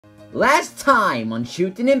Last time on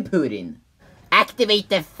Shootin N Pootin. Activate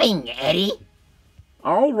the thing, Eddie.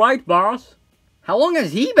 Alright, boss. How long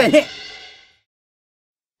has he been?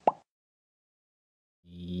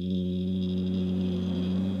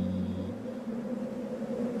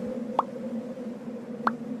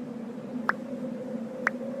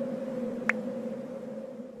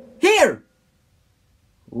 Here!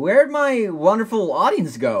 Where'd my wonderful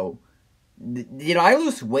audience go? Did I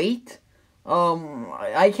lose weight?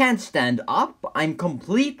 I can't stand up. I'm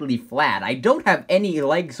completely flat. I don't have any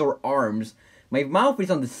legs or arms. My mouth is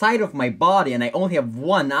on the side of my body and I only have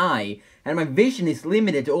one eye. And my vision is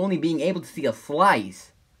limited to only being able to see a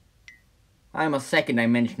slice. I'm a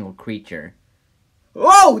second-dimensional creature.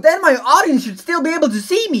 Oh, then my audience should still be able to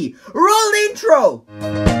see me! Roll the intro!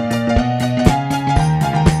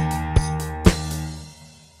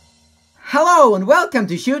 Hello and welcome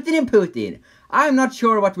to Shootin N Pootin. I'm not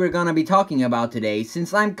sure what we're gonna be talking about today,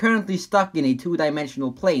 since I'm currently stuck in a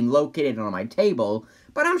two-dimensional plane located on my table,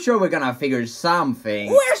 but I'm sure we're gonna figure something.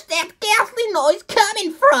 Where's that ghastly noise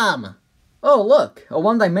coming from? Oh look, a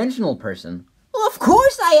one-dimensional person. Well, of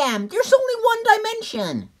course I am! There's only one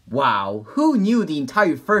dimension! Wow, who knew the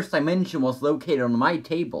entire first dimension was located on my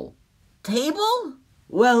table? Table?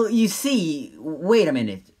 Well, you see, wait a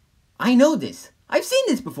minute. I know this. I've seen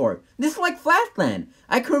this before. This is like Flatland.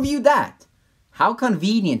 I can review that. How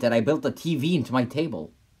convenient that I built a TV into my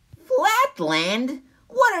table. Flatland?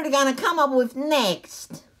 What are they gonna come up with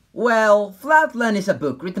next? Well, Flatland is a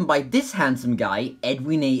book written by this handsome guy,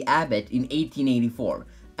 Edwin A. Abbott, in 1884.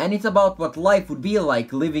 And it's about what life would be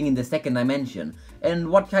like living in the second dimension, and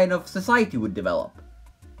what kind of society would develop.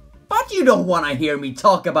 But you don't want to hear me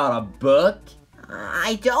talk about a book!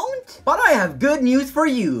 I don't? But I have good news for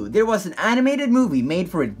you! There was an animated movie made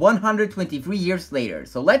for it 123 years later,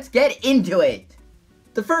 so let's get into it!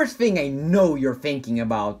 The first thing I know you're thinking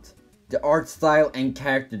about, the art style and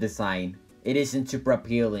character design. It isn't super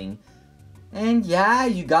appealing. And yeah,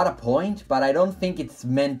 you got a point, but I don't think it's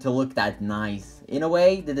meant to look that nice. In a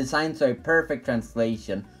way, the designs are a perfect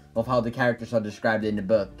translation of how the characters are described in the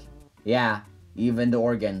book. Yeah, even the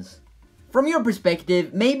organs. From your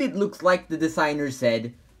perspective, maybe it looks like the designer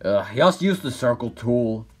said, just use the circle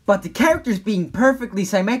tool. But the characters being perfectly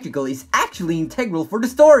symmetrical is actually integral for the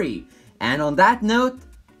story. And on that note,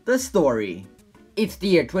 the story. It's the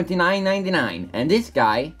year 2999, and this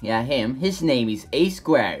guy, yeah him, his name is A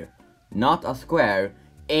Square. Not a square,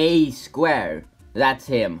 A Square. That's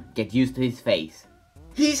him, get used to his face.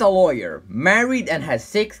 He's a lawyer, married and has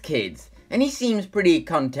 6 kids. And he seems pretty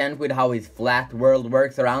content with how his flat world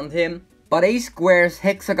works around him. But A Square's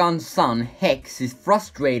hexagon son, Hex, is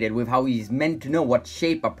frustrated with how he's meant to know what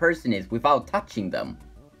shape a person is without touching them.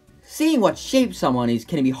 Seeing what shape someone is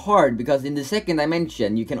can be hard because in the second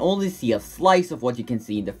dimension you can only see a slice of what you can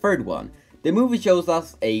see in the third one. The movie shows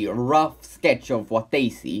us a rough sketch of what they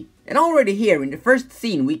see. And already here in the first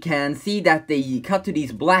scene we can see that they cut to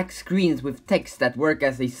these black screens with text that work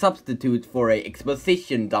as a substitute for a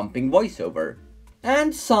exposition dumping voiceover.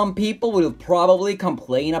 And some people will probably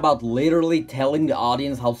complain about literally telling the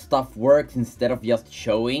audience how stuff works instead of just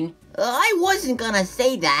showing. I wasn't gonna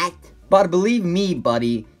say that. But believe me,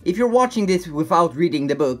 buddy, if you're watching this without reading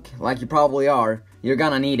the book, like you probably are, you're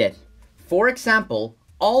gonna need it. For example,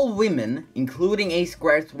 all women, including A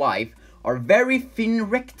Square's wife, are very thin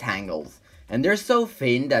rectangles. And they're so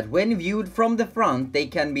thin that when viewed from the front, they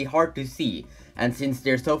can be hard to see. And since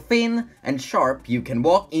they're so thin and sharp, you can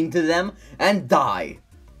walk into them and die.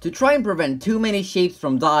 To try and prevent too many shapes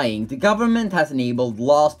from dying, the government has enabled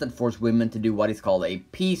laws that force women to do what is called a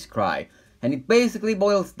peace cry. And it basically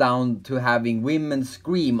boils down to having women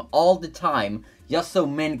scream all the time, just so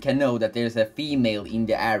men can know that there's a female in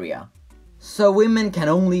the area. So women can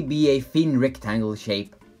only be a thin rectangle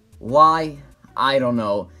shape. Why? I don't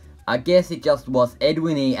know. I guess it just was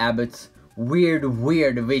Edwin A. Abbott's weird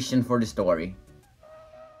vision for the story.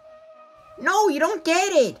 No, you don't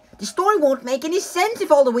get it. The story won't make any sense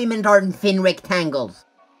if all the women are in thin rectangles.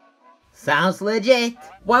 Sounds legit.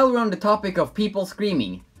 While we're on the topic of people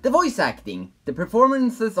screaming, the voice acting. The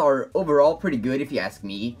performances are overall pretty good if you ask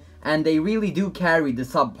me, and they really do carry the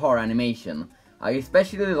subpar animation. I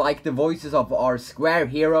especially like the voices of our square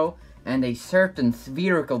hero and a certain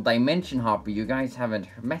spherical dimension hopper you guys haven't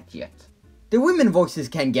met yet. The women voices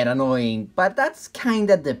can get annoying, but that's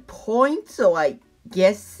kinda the point, so I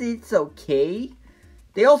guess it's okay.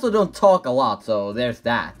 They also don't talk a lot, so there's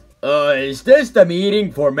that. Is this the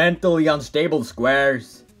meeting for mentally unstable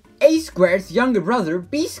squares? A Square's younger brother,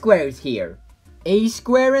 B Square, is here. A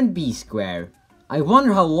Square and B Square. I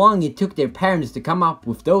wonder how long it took their parents to come up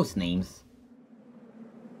with those names.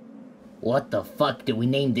 What the fuck do we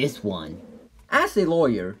name this one? As a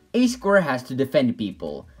lawyer, A Square has to defend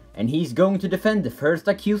people, and he's going to defend the first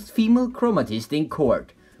accused female chromatist in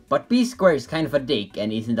court. But B Square is kind of a dick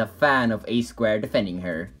and isn't a fan of A Square defending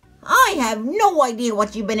her. I have no idea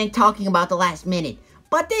what you've been talking about the last minute,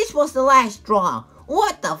 but this was the last straw.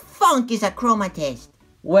 What the funk is a chromatist?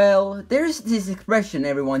 Well, there's this expression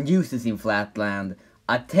everyone uses in Flatland,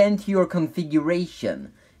 attend to your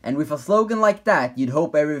configuration. And with a slogan like that, you'd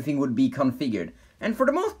hope everything would be configured. And for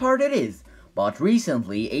the most part it is. But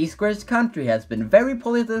recently, A Square's country has been very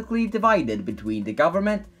politically divided between the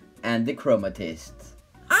government and the chromatists.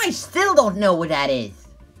 I still don't know what that is.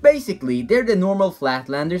 Basically, they're the normal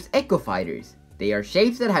Flatlanders' echo fighters. They are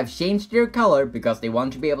shapes that have changed their color because they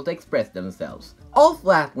want to be able to express themselves. All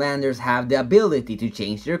Flatlanders have the ability to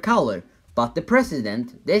change their color, but the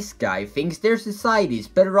president, this guy, thinks their society is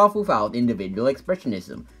better off without individual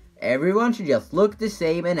expressionism. Everyone should just look the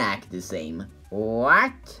same and act the same.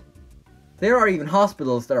 What? There are even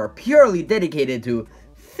hospitals that are purely dedicated to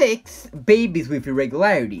fix babies with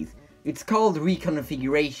irregularities. It's called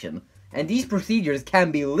reconfiguration, and these procedures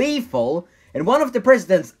can be lethal, and one of the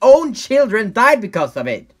president's own children died because of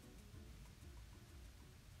it.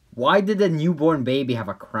 Why did the newborn baby have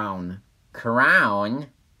a crown? Crown?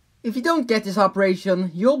 If you don't get this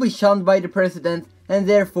operation, you'll be shunned by the president and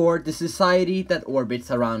therefore the society that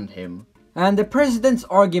orbits around him. And the president's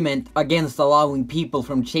argument against allowing people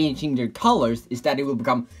from changing their colors is that it will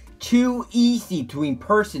become too easy to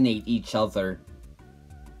impersonate each other.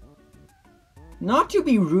 Not to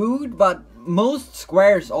be rude, but most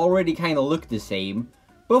squares already kinda look the same.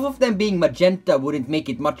 Both of them being magenta wouldn't make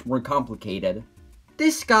it much more complicated.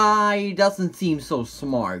 This guy doesn't seem so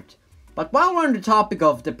smart. But while we're on the topic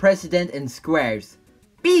of the president and squares,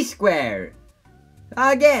 B Square!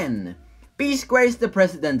 Again! B Square is the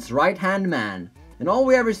president's right-hand man, and all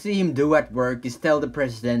we ever see him do at work is tell the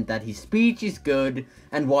president that his speech is good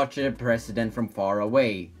and watch the president from far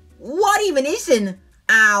away. What even is an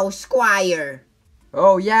Squire?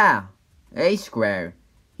 Oh yeah, A Square.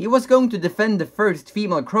 He was going to defend the first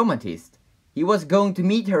female chromatist. He was going to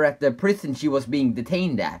meet her at the prison she was being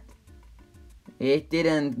detained at. It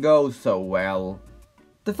didn't go so well.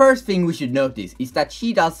 The first thing we should notice is that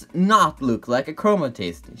she does not look like a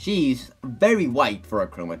chromatist. She's very white for a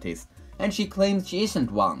chromatist, and she claims she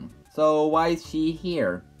isn't one. So why is she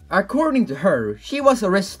here? According to her, she was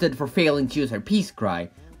arrested for failing to use her peace cry,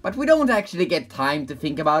 but we don't actually get time to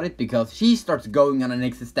think about it because she starts going on an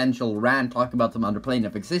existential rant talking about some other plane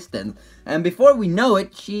of existence, and before we know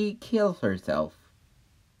it, she kills herself.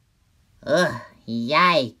 Ugh.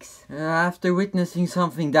 Yikes. After witnessing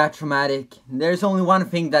something that traumatic, there's only one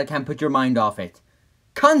thing that can put your mind off it.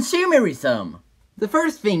 Consumerism! The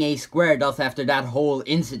first thing A Square does after that whole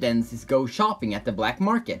incident is go shopping at the black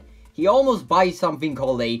market. He almost buys something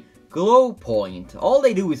called a glow point. All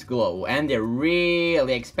they do is glow, and they're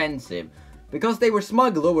really expensive, because they were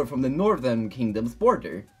smuggled over from the Northern Kingdom's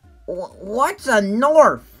border. What's a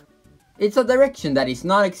north? It's a direction that is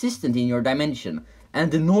non-existent in your dimension. And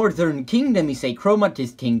the Northern Kingdom is a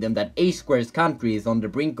chromatist kingdom that A Square's country is on the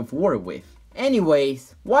brink of war with.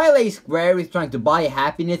 Anyways, while A Square is trying to buy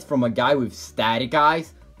happiness from a guy with static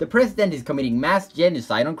eyes, the president is committing mass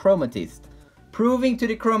genocide on chromatists, proving to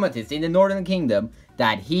the chromatists in the Northern Kingdom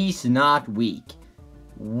that he's not weak.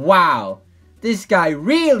 Wow, this guy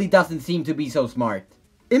really doesn't seem to be so smart.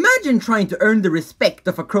 Imagine trying to earn the respect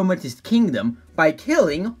of a chromatist kingdom by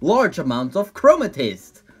killing large amounts of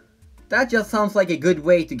chromatists. That just sounds like a good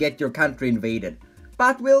way to get your country invaded,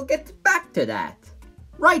 but we'll get back to that.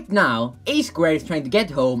 Right now, A Square is trying to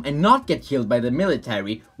get home and not get killed by the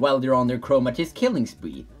military while they're on their chromatist killing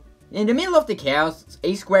spree. In the middle of the chaos,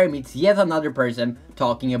 A Square meets yet another person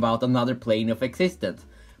talking about another plane of existence.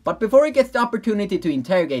 But before he gets the opportunity to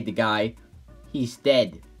interrogate the guy, he's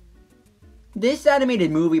dead. This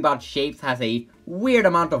animated movie about shapes has a weird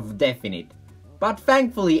amount of death in it, but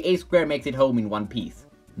thankfully A Square makes it home in one piece.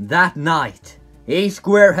 That night, A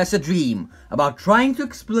Square has a dream about trying to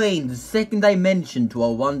explain the second dimension to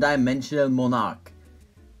a one-dimensional monarch.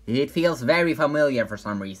 It feels very familiar for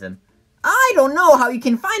some reason. I don't know how you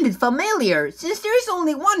can find it familiar, since there's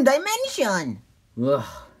only one dimension. Ugh.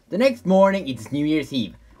 The next morning, it's New Year's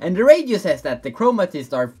Eve, and the radio says that the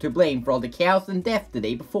chromatists are to blame for all the chaos and death the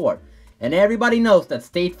day before, and everybody knows that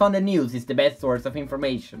state-funded news is the best source of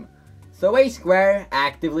information. So A Square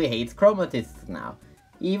actively hates chromatists now.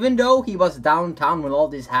 Even though he was downtown when all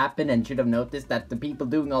this happened and should have noticed that the people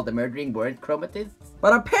doing all the murdering weren't chromatists.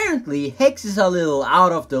 But apparently, Hex is a little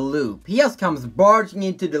out of the loop. He just comes barging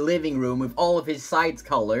into the living room with all of his sides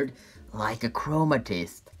colored like a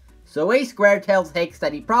chromatist. So A Square tells Hex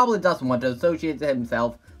that he probably doesn't want to associate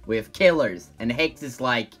himself with killers, and Hex is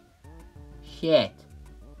like, shit.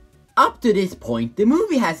 Up to this point, the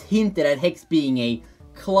movie has hinted at Hex being a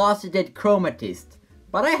closeted chromatist,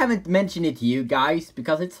 but I haven't mentioned it to you guys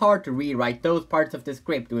because it's hard to rewrite those parts of the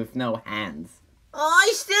script with no hands.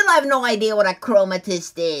 I still have no idea what a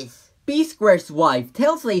chromatist is. B Square's wife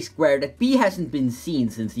tells A Square that B hasn't been seen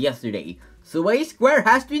since yesterday, so A Square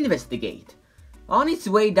has to investigate. On his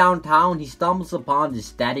way downtown, he stumbles upon the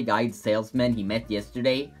static-eyed salesman he met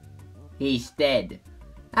yesterday. He's dead.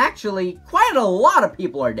 Actually, quite a lot of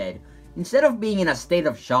people are dead. Instead of being in a state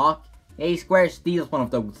of shock, A Square steals one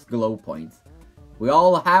of those glow points. We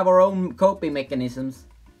all have our own coping mechanisms.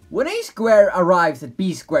 When A Square arrives at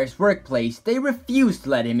B Square's workplace, they refuse to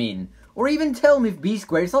let him in, or even tell him if B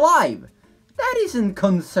Square is alive. That isn't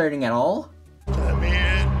concerning at all. Let me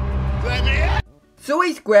in! Let me in! So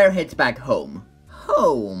A Square heads back home.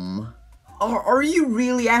 Home? Are you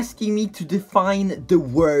really asking me to define the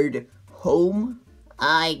word home?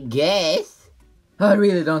 I guess. I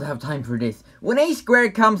really don't have time for this. When A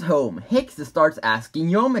Square comes home, Hex starts asking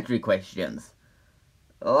geometry questions.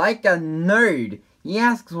 Like a nerd, he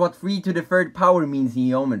asks what 3 to the 3rd power means in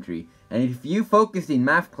geometry, and if you focused in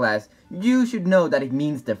math class, you should know that it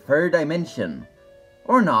means the 3rd dimension.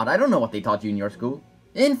 Or not, I don't know what they taught you in your school.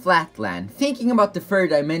 In Flatland, thinking about the 3rd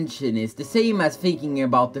dimension is the same as thinking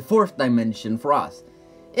about the 4th dimension for us.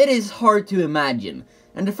 It is hard to imagine,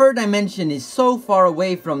 and the 3rd dimension is so far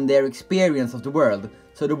away from their experience of the world,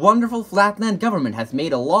 so the wonderful Flatland government has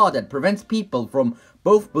made a law that prevents people from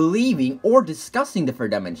both believing or discussing the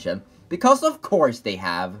 3rd dimension, because of course they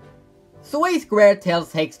have. So A Square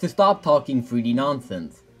tells Hex to stop talking 3D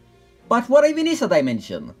nonsense. But what even is a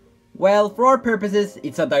dimension? Well, for our purposes,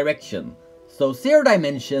 it's a direction. So 0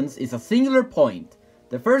 dimensions is a singular point.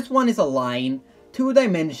 The first one is a line, 2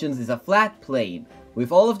 dimensions is a flat plane,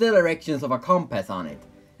 with all of the directions of a compass on it.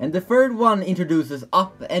 And the 3rd one introduces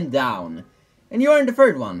up and down. And you're in the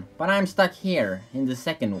 3rd one, but I'm stuck here, in the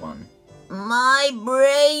 2nd one. My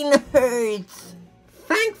brain hurts.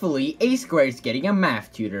 Thankfully, A Square is getting a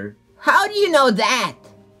math tutor. How do you know that?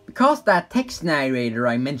 Because that text narrator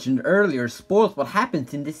I mentioned earlier spoils what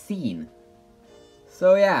happens in this scene.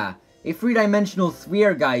 So yeah, a 3-dimensional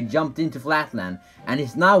sphere guy jumped into Flatland and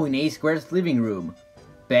is now in A Square's living room.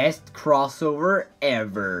 Best crossover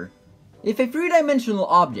ever. If a 3-dimensional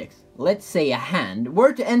object, let's say a hand,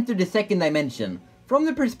 were to enter the 2nd dimension, from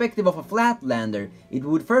the perspective of a Flatlander, it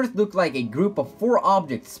would first look like a group of 4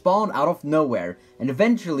 objects spawned out of nowhere and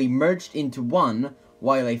eventually merged into one,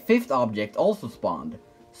 while a 5th object also spawned.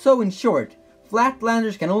 So in short,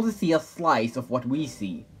 Flatlanders can only see a slice of what we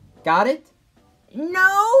see. Got it?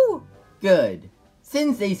 No! Good.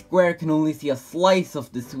 Since A Square can only see a slice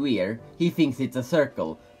of the sphere, he thinks it's a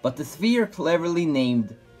circle, but the sphere cleverly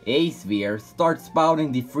named A-sphere starts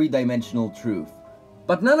spouting the 3-dimensional truth.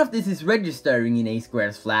 But none of this is registering in A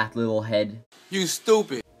Square's flat little head. You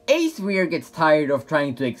stupid! A Sphere gets tired of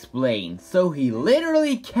trying to explain, so he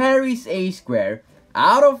literally carries A Square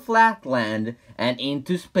out of Flatland and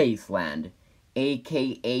into Spaceland,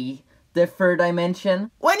 aka the 3rd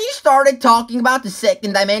dimension. When you started talking about the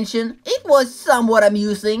 2nd dimension, it was somewhat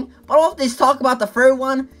amusing, but all this talk about the 3rd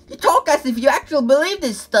one, you talk as if you actually believe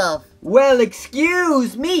this stuff. Well,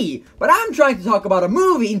 excuse me, but I'm trying to talk about a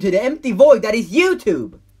movie into the empty void that is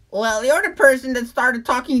YouTube. Well, you're the person that started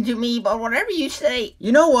talking to me, but whatever you say.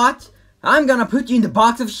 You know what? I'm gonna put you in the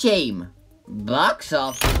box of shame. Box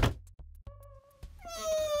of...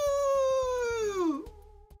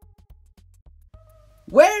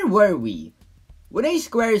 Where were we? When A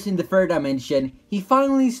Square is in the 3rd dimension, he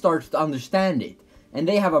finally starts to understand it, and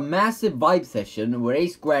they have a massive vibe session where A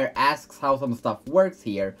Square asks how some stuff works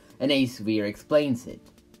here, and A Sphere explains it.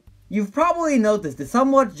 You've probably noticed the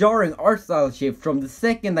somewhat jarring art style shift from the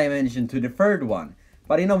 2nd dimension to the 3rd one,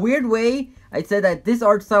 but in a weird way, I'd say that this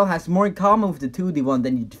art style has more in common with the 2D one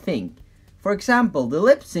than you'd think. For example, the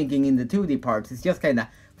lip syncing in the 2D parts is just kinda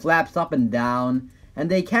flaps up and down, and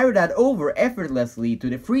they carry that over effortlessly to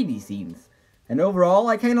the 3D scenes. And overall,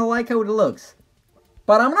 I kinda like how it looks.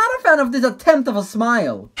 But I'm not a fan of this attempt of a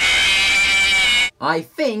smile. I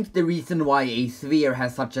think the reason why a sphere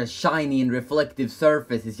has such a shiny and reflective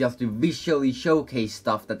surface is just to visually showcase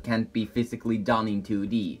stuff that can't be physically done in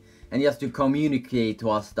 2D. And just to communicate to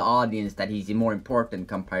us, the audience, that he's more important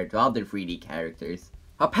compared to other 3D characters.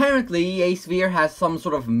 Apparently, a sphere has some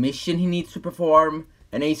sort of mission he needs to perform,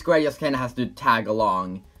 and A Square just kinda has to tag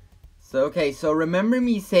along. So okay, so remember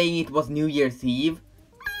me saying it was New Year's Eve?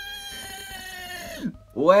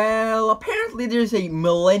 Well, apparently there's a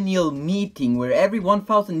millennial meeting where every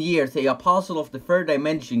 1,000 years a apostle of the third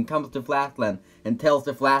dimension comes to Flatland and tells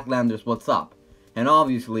the Flatlanders what's up. And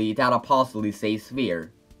obviously that apostle is a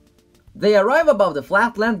sphere. They arrive above the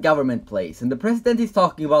Flatland government place and the president is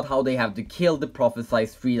talking about how they have to kill the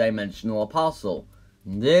prophesied three-dimensional apostle.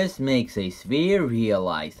 This makes a sphere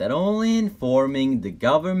realize that only informing the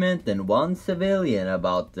government and one civilian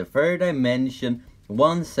about the third dimension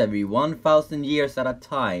once every 1,000 years at a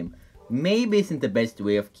time maybe isn't the best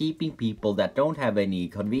way of keeping people that don't have any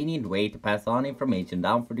convenient way to pass on information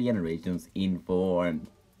down for the generations informed.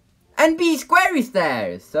 And B Square is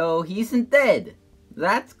there, so he isn't dead.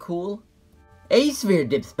 That's cool. A-Sphere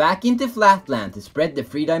dips back into Flatland to spread the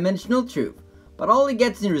three-dimensional truth, but all he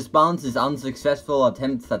gets in response is unsuccessful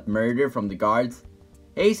attempts at murder from the guards.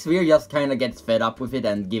 A-Sphere just kinda gets fed up with it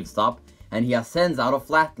and gives up, and he ascends out of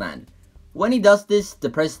Flatland. When he does this, the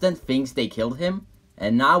president thinks they killed him,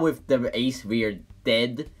 and now with the A-Sphere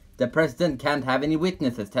dead, the president can't have any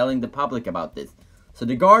witnesses telling the public about this. So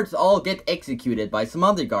the guards all get executed by some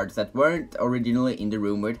other guards that weren't originally in the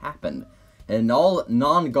room where it happened. And all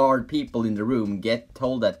non-guard people in the room get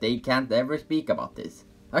told that they can't ever speak about this.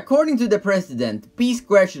 According to the president,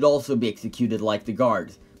 P-Square should also be executed like the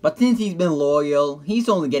guards. But since he's been loyal, he's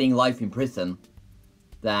only getting life in prison.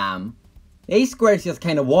 Damn. A-Square is just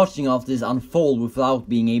kinda watching all of this unfold without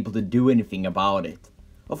being able to do anything about it.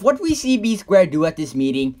 Of what we see B-Square do at this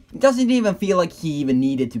meeting, it doesn't even feel like he even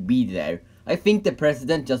needed to be there. I think the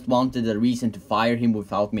president just wanted a reason to fire him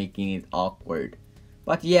without making it awkward.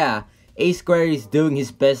 But yeah, A-Square is doing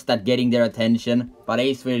his best at getting their attention, but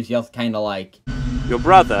A-Sphere is just kinda like, Your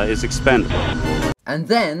brother is expendable. and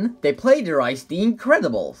then they plagiarize The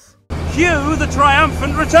Incredibles. Cue the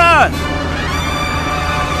triumphant return!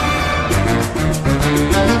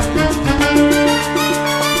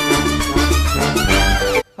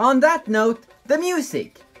 On that note, the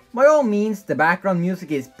music. By all means, the background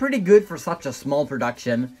music is pretty good for such a small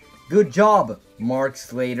production. Good job, Mark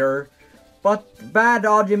Slater. But bad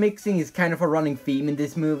audio mixing is kind of a running theme in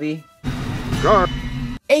this movie. Sure.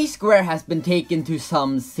 A-Square has been taken to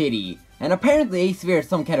some city, and apparently A-Sphere is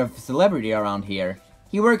some kind of celebrity around here.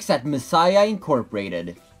 He works at Messiah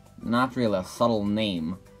Incorporated. Not really a subtle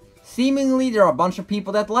name. Seemingly there are a bunch of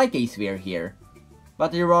people that like A-Sphere here.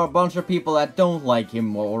 But there are a bunch of people that don't like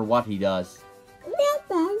him or what he does.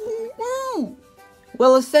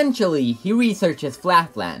 Well, essentially, he researches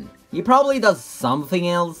Flatland. He probably does something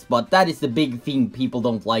else, but that is the big thing people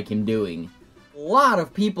don't like him doing. A lot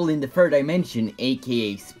of people in the third dimension,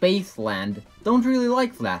 aka Spaceland, don't really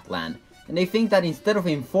like Flatland, and they think that instead of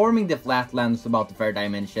informing the Flatlands about the third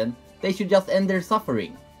dimension, they should just end their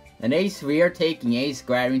suffering. And A-Sphere taking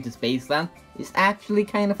A-Square into Spaceland is actually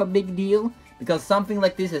kind of a big deal, because something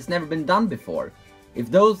like this has never been done before.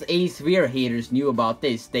 If those A-Sphere haters knew about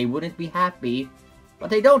this, they wouldn't be happy.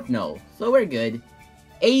 But they don't know, so we're good.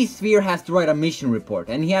 A-Sphere has to write a mission report,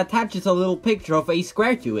 and he attaches a little picture of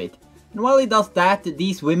A-Square to it. And while he does that,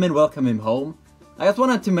 these women welcome him home. I just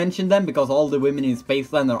wanted to mention them because all the women in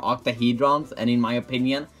Spaceland are octahedrons, and in my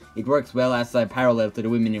opinion, it works well as a parallel to the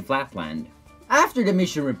women in Flatland. After the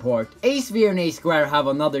mission report, A-Sphere and A-Square have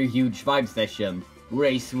another huge vibe session, where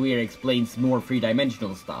A-Sphere explains more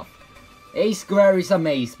three-dimensional stuff. A-Square is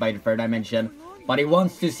amazed by the third dimension, but he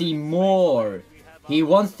wants to see more. He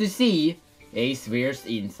wants to see A-Sphere's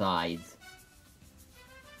insides.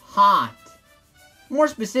 Hot. More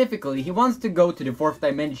specifically, he wants to go to the fourth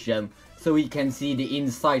dimension so he can see the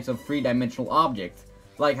insides of three-dimensional objects,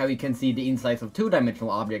 like how he can see the insides of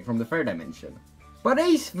two-dimensional objects from the third dimension. But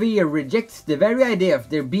A-Sphere rejects the very idea of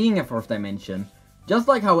there being a fourth dimension, just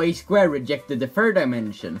like how A-Square rejected the third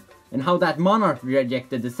dimension, and how that monarch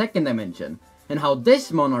rejected the second dimension, and how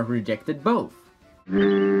this monarch rejected both.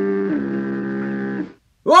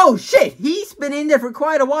 Whoa, shit! He's been in there for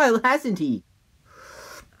quite a while, hasn't he?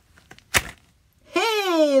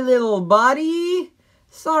 Hey, little buddy!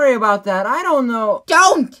 Sorry about that, I don't know.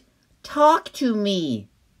 Don't talk to me.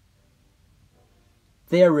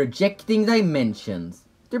 They're rejecting dimensions.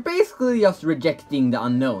 They're basically just rejecting the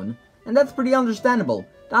unknown. And that's pretty understandable.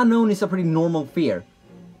 The unknown is a pretty normal fear.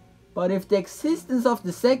 But if the existence of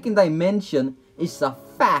the second dimension is a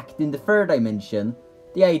fact in the third dimension,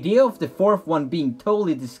 the idea of the fourth one being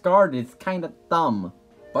totally discarded is kinda dumb.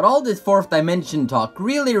 But all this fourth dimension talk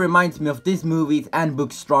really reminds me of this movie's and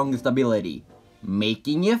book's strongest ability.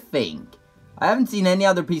 Making you think. I haven't seen any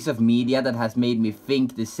other piece of media that has made me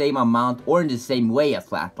think the same amount or in the same way as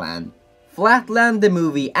Flatland. Flatland, the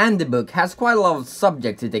movie and the book, has quite a lot of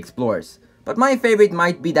subjects it explores. But my favorite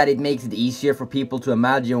might be that it makes it easier for people to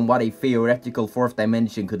imagine what a theoretical fourth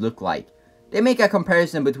dimension could look like. They make a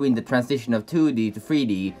comparison between the transition of 2D to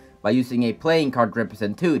 3D by using a playing card to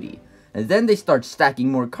represent 2D, and then they start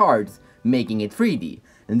stacking more cards, making it 3D,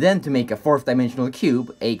 and then to make a 4th dimensional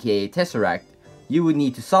cube, aka Tesseract, you would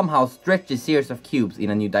need to somehow stretch a series of cubes in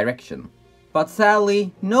a new direction. But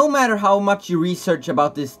sadly, no matter how much you research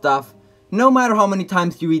about this stuff, no matter how many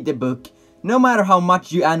times you read the book, no matter how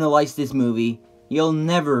much you analyze this movie, you'll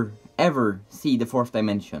never, ever see the 4th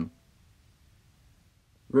dimension.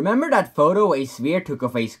 Remember that photo a sphere took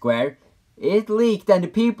of a square? It leaked and the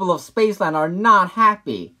people of Spaceland are not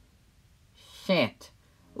happy. Shit.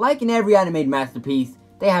 Like in every animated masterpiece,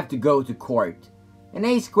 they have to go to court. And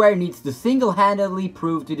A Square needs to single-handedly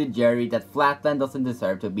prove to the jury that Flatland doesn't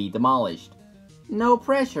deserve to be demolished. No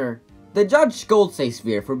pressure. The judge scolds A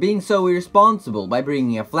Sphere for being so irresponsible by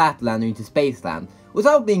bringing a Flatlander into Spaceland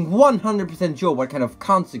without being 100% sure what kind of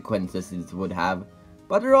consequences it would have.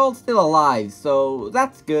 But they're all still alive, so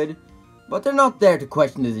that's good. But they're not there to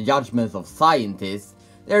question the judgments of scientists.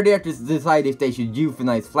 They're there to decide if they should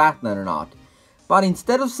euthanize Flatland or not. But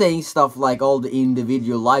instead of saying stuff like all the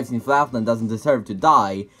individual lives in Flatland doesn't deserve to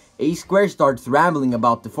die, A Square starts rambling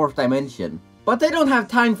about the 4th dimension. But they don't have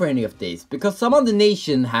time for any of this, because some other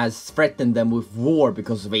nation has threatened them with war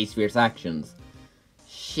because of A Sphere's actions.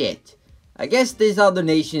 Shit. I guess this other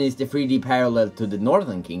nation is the 3D parallel to the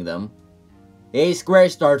Northern Kingdom. A Square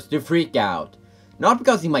starts to freak out. Not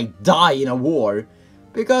because he might die in a war,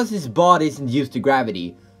 because his body isn't used to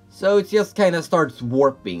gravity, so it just kinda starts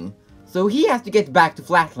warping. So he has to get back to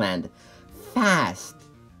Flatland. Fast.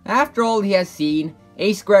 After all he has seen,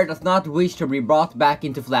 A Square does not wish to be brought back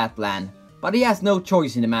into Flatland. But he has no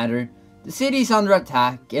choice in the matter. The city is under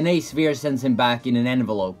attack and A Sphere sends him back in an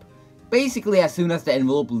envelope. Basically as soon as the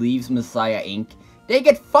envelope leaves Messiah Inc., they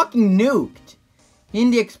get fucking nuked.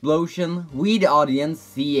 In the explosion, we the audience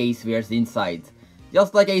see A Sphere's insides.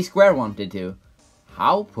 Just like A Square wanted to.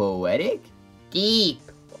 How poetic? Deep.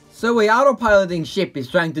 So a autopiloting ship is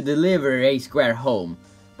trying to deliver A Square home,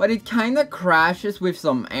 but it kinda crashes with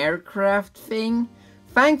some aircraft thing.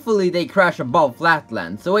 Thankfully they crash above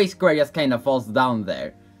Flatland, so A Square just kinda falls down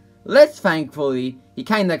there. Less thankfully, he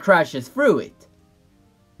kinda crashes through it.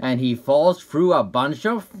 And he falls through a bunch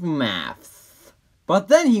of maths. But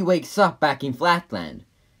then he wakes up back in Flatland.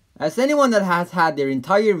 As anyone that has had their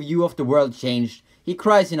entire view of the world changed, he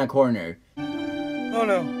cries in a corner. Oh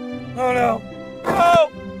no. Oh no. Oh!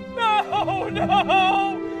 No!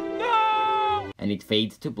 No! No! And it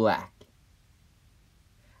fades to black.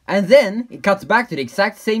 And then, it cuts back to the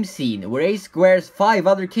exact same scene, where A Square's 5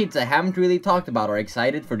 other kids I haven't really talked about are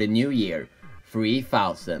excited for the new year,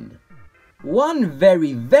 3000. One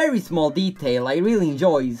very, very small detail I really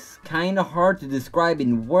enjoy is kinda hard to describe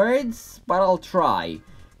in words, but I'll try.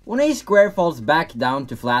 When A Square falls back down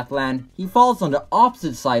to Flatland, he falls on the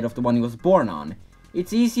opposite side of the one he was born on.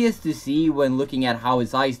 It's easiest to see when looking at how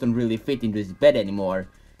his eyes don't really fit into his bed anymore,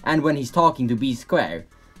 and when he's talking to B Square.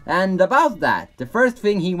 And about that, the first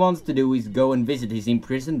thing he wants to do is go and visit his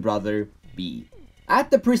imprisoned brother, B. At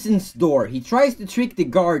the prison's door, he tries to trick the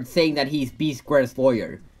guard saying that he's B Square's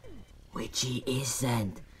lawyer. Which he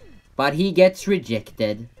isn't. But he gets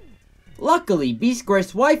rejected. Luckily, B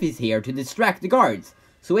Square's wife is here to distract the guards,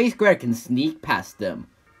 so A Square can sneak past them.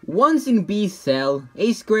 Once in B's cell,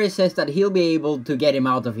 A Square says that he'll be able to get him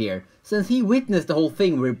out of here, since he witnessed the whole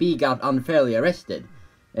thing where B got unfairly arrested.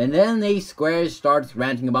 And then A Square starts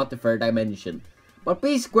ranting about the 3rd dimension. But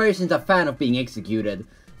B Square isn't a fan of being executed,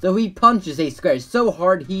 so he punches A Square so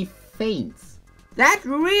hard he faints. That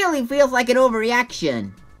really feels like an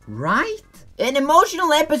overreaction. Right? An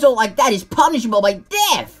emotional episode like that is punishable by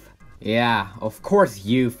death! Yeah, of course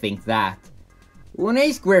you think that. When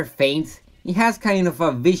A Square faints, he has kind of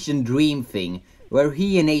a vision dream thing, where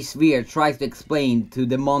he and A Sphere tries to explain to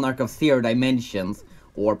the monarch of 0 dimensions,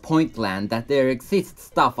 or Pointland, that there exists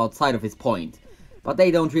stuff outside of his point, but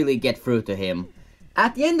they don't really get through to him.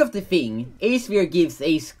 At the end of the thing, A Sphere gives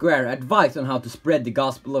A Square advice on how to spread the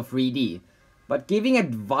gospel of 3D, but giving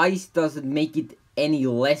advice doesn't make it any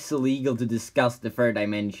less illegal to discuss the 3rd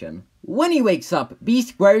dimension. When he wakes up, B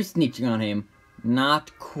Square is snitching on him.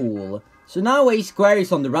 Not cool. So now A Square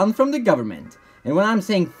is on the run from the government. And when I'm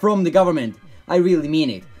saying from the government, I really mean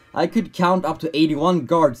it. I could count up to 81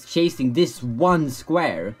 guards chasing this one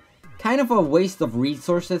square. Kind of a waste of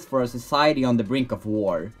resources for a society on the brink of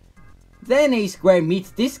war. Then A Square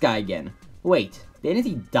meets this guy again. Wait, didn't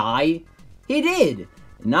he die? He did!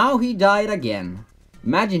 Now he died again.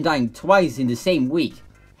 Imagine dying twice in the same week.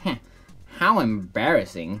 Heh, how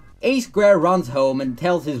embarrassing. A Square runs home and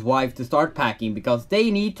tells his wife to start packing because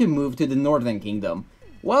they need to move to the Northern Kingdom.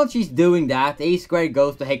 While she's doing that, A Square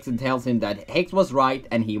goes to Hex and tells him that Hex was right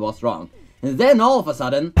and he was wrong. and then all of a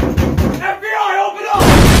sudden... FBI, open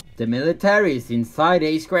up! The military is inside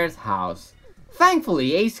A-Square's house.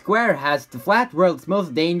 Thankfully, A-Square has the flat world's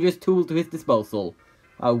most dangerous tool to his disposal.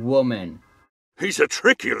 A woman. He's a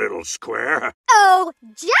tricky little square. Oh,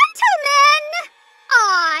 gentlemen,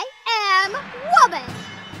 I am woman.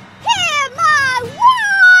 Hear my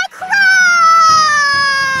war cry!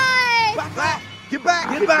 Back! Get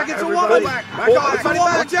back! Get back! It's a woman! Back off! It's a woman!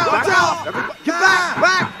 Watch out! Watch out! Get back!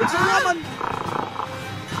 Back! It's a woman!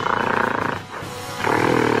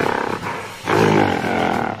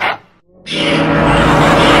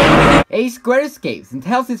 A-Square escapes and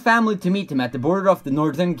tells his family to meet him at the border of the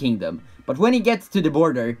Northern Kingdom. But when he gets to the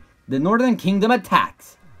border, the Northern Kingdom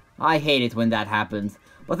attacks. I hate it when that happens.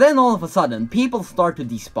 But then all of a sudden, people start to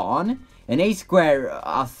despawn, and A-Square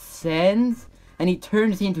ascends, and he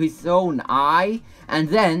turns into his own eye, and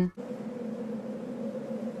then...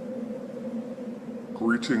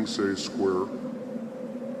 Greetings, A-Square.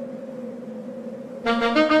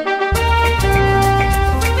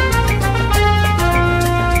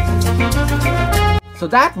 So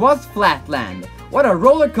that was Flatland. What a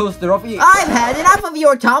roller coaster of... I've had enough of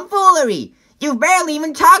your tomfoolery. You've barely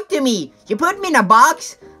even talked to me. You put me in a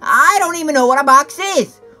box. I don't even know what a box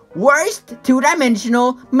is. Worst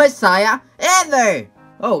two-dimensional messiah ever.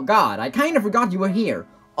 Oh god, I kind of forgot you were here.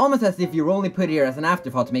 Almost as if you were only put here as an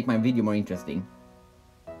afterthought to make my video more interesting.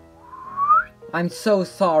 I'm so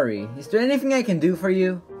sorry. Is there anything I can do for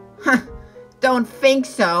you? Huh, don't think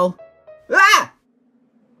so. Ah!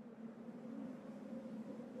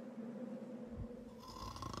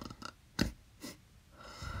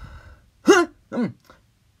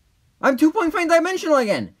 I'm 2.5 dimensional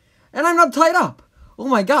again, and I'm not tied up. Oh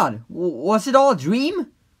my god, was it all a dream?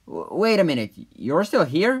 Wait a minute, you're still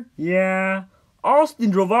here? Yeah, Austin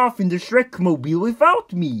drove off in the Shrek-mobile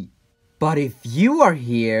without me. But if you are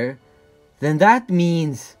here, then that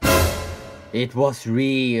means it was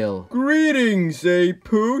real. Greetings,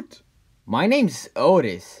 Poot. My name's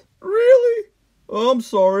Otis. Really? I'm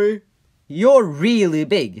sorry. You're really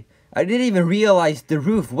big. I didn't even realize the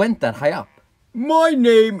roof went that high up. My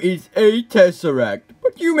name is A Tesseract,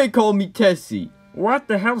 but you may call me Tessie. What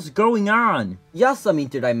the hell's going on? Just some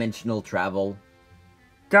interdimensional travel.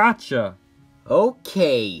 Gotcha.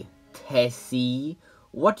 Okay, Tessie.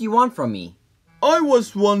 What do you want from me? I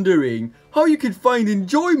was wondering how you could find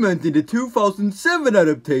enjoyment in the 2007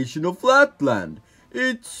 adaptation of Flatland.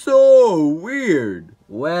 It's so weird.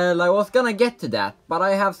 Well, I was gonna get to that, but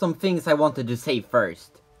I have some things I wanted to say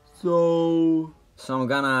first. So I'm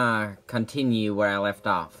gonna continue where I left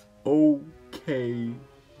off. Okay.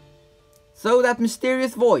 So that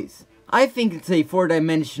mysterious voice. I think it's a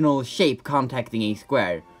 4-dimensional shape contacting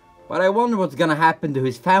A-Square. But I wonder what's gonna happen to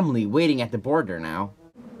his family waiting at the border now.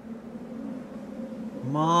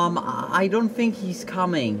 Mom, I don't think he's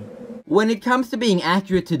coming. When it comes to being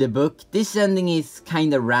accurate to the book, this ending is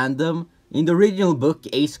kinda random. In the original book,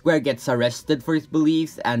 A-Square gets arrested for his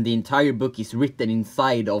beliefs, and the entire book is written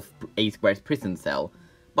inside of A-Square's prison cell.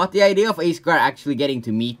 But the idea of A-Square actually getting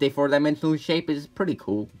to meet a 4-dimensional shape is pretty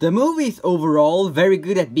cool. The movie is overall very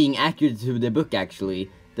good at being accurate to the book actually.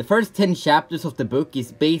 The first 10 chapters of the book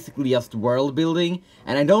is basically just world building,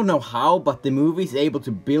 and I don't know how, but the movie is able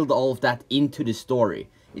to build all of that into the story.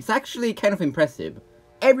 It's actually kind of impressive.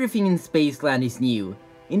 Everything in Spaceland is new.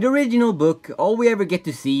 In the original book, all we ever get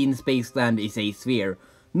to see in Spaceland is a sphere,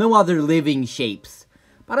 no other living shapes.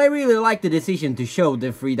 But I really like the decision to show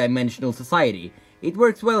the 3-dimensional society. It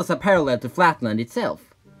works well as a parallel to Flatland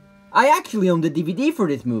itself. I actually own the DVD for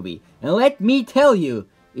this movie, and let me tell you,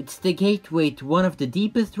 it's the gateway to one of the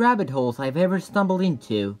deepest rabbit holes I've ever stumbled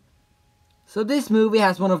into. So this movie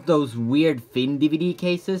has one of those weird thin DVD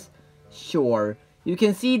cases? Sure, you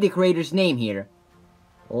can see the creator's name here.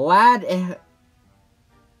 Lad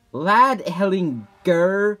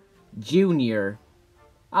Hellinger Jr.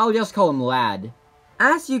 I'll just call him Lad.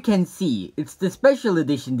 As you can see, it's the special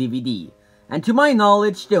edition DVD, and to my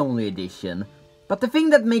knowledge the only edition. But the thing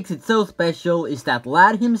that makes it so special is that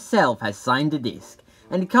Lad himself has signed the disc,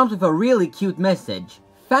 and it comes with a really cute message.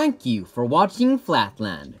 Thank you for watching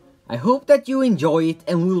Flatland. I hope that you enjoy it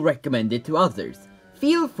and will recommend it to others.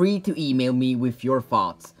 Feel free to email me with your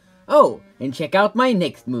thoughts. Oh, and check out my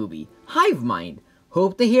next movie, Hive Mind.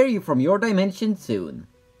 Hope to hear you from your dimension soon.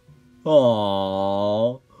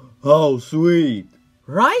 Aww, how sweet.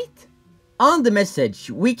 Right? On the message,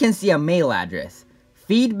 we can see a mail address,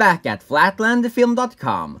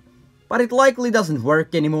 feedback@flatlandfilm.com. But it likely doesn't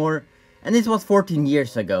work anymore, and this was 14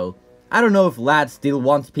 years ago. I don't know if Lad still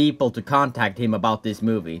wants people to contact him about this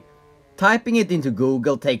movie. Typing it into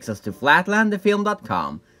Google takes us to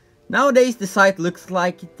flatlandfilm.com. Nowadays the site looks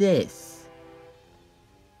like this.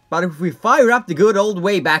 But if we fire up the good old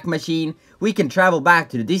Wayback Machine, we can travel back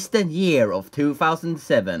to the distant year of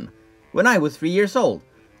 2007, when I was 3 years old.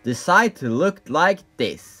 The site looked like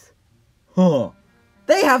this. Huh.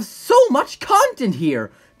 They have so much content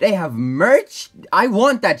here! They have merch, I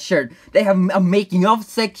want that shirt. They have a making of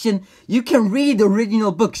section. You can read the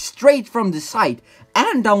original book straight from the site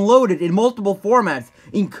and download it in multiple formats,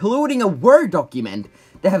 including a Word document.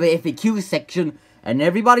 They have a FAQ section and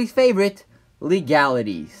everybody's favorite,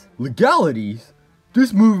 legalities. Legalities?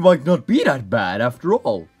 This movie might not be that bad after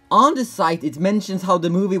all. On the site it mentions how the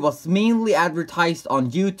movie was mainly advertised on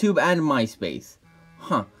YouTube and MySpace.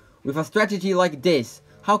 Huh, with a strategy like this,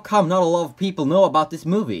 how come not a lot of people know about this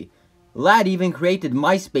movie? Lad even created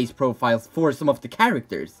MySpace profiles for some of the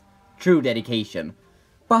characters. True dedication.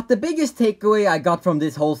 But the biggest takeaway I got from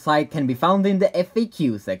this whole site can be found in the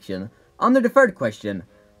FAQ section. Under the third question,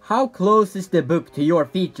 how close is the book to your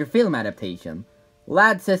feature film adaptation?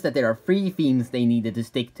 Lad says that there are 3 themes they needed to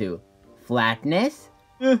stick to. Flatness?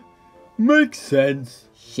 Makes sense.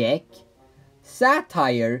 Check.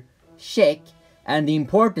 Satire? Check. And the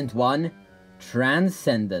important one,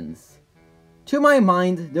 transcendence. To my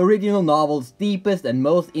mind, the original novel's deepest and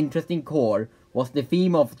most interesting core was the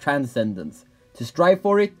theme of transcendence. To strive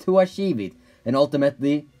for it, to achieve it, and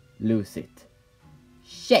ultimately lose it.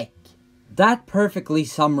 Check. That perfectly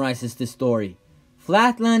summarizes the story.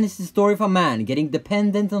 Flatland is the story of a man getting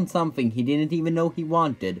dependent on something he didn't even know he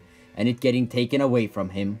wanted, and it getting taken away from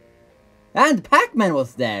him. And Pac-Man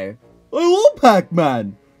was there! I love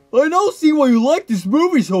Pac-Man! I now see why you like this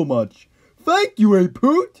movie so much! Thank you,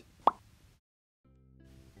 Poot!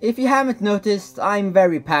 If you haven't noticed, I'm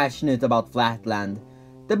very passionate about Flatland,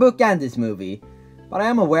 the book and this movie, but I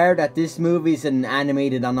am aware that this movie is an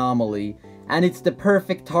animated anomaly, and it's the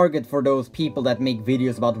perfect target for those people that make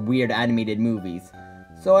videos about weird animated movies.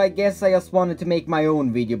 So I guess I just wanted to make my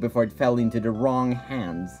own video before it fell into the wrong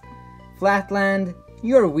hands. Flatland,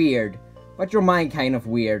 you're weird, but your mind kind of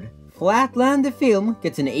weird. Flatland the film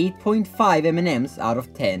gets an 8.5 M&Ms out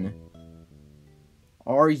of 10.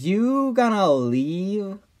 Are you gonna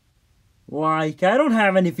leave? Like, I don't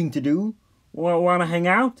have anything to do. Wanna hang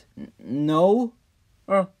out? No?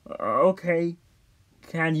 Okay.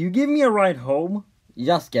 Can you give me a ride home?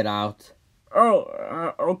 Just get out.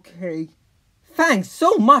 Oh, okay. Thanks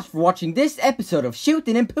so much for watching this episode of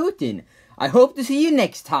Shootin N Pootin. I hope to see you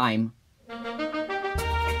next time.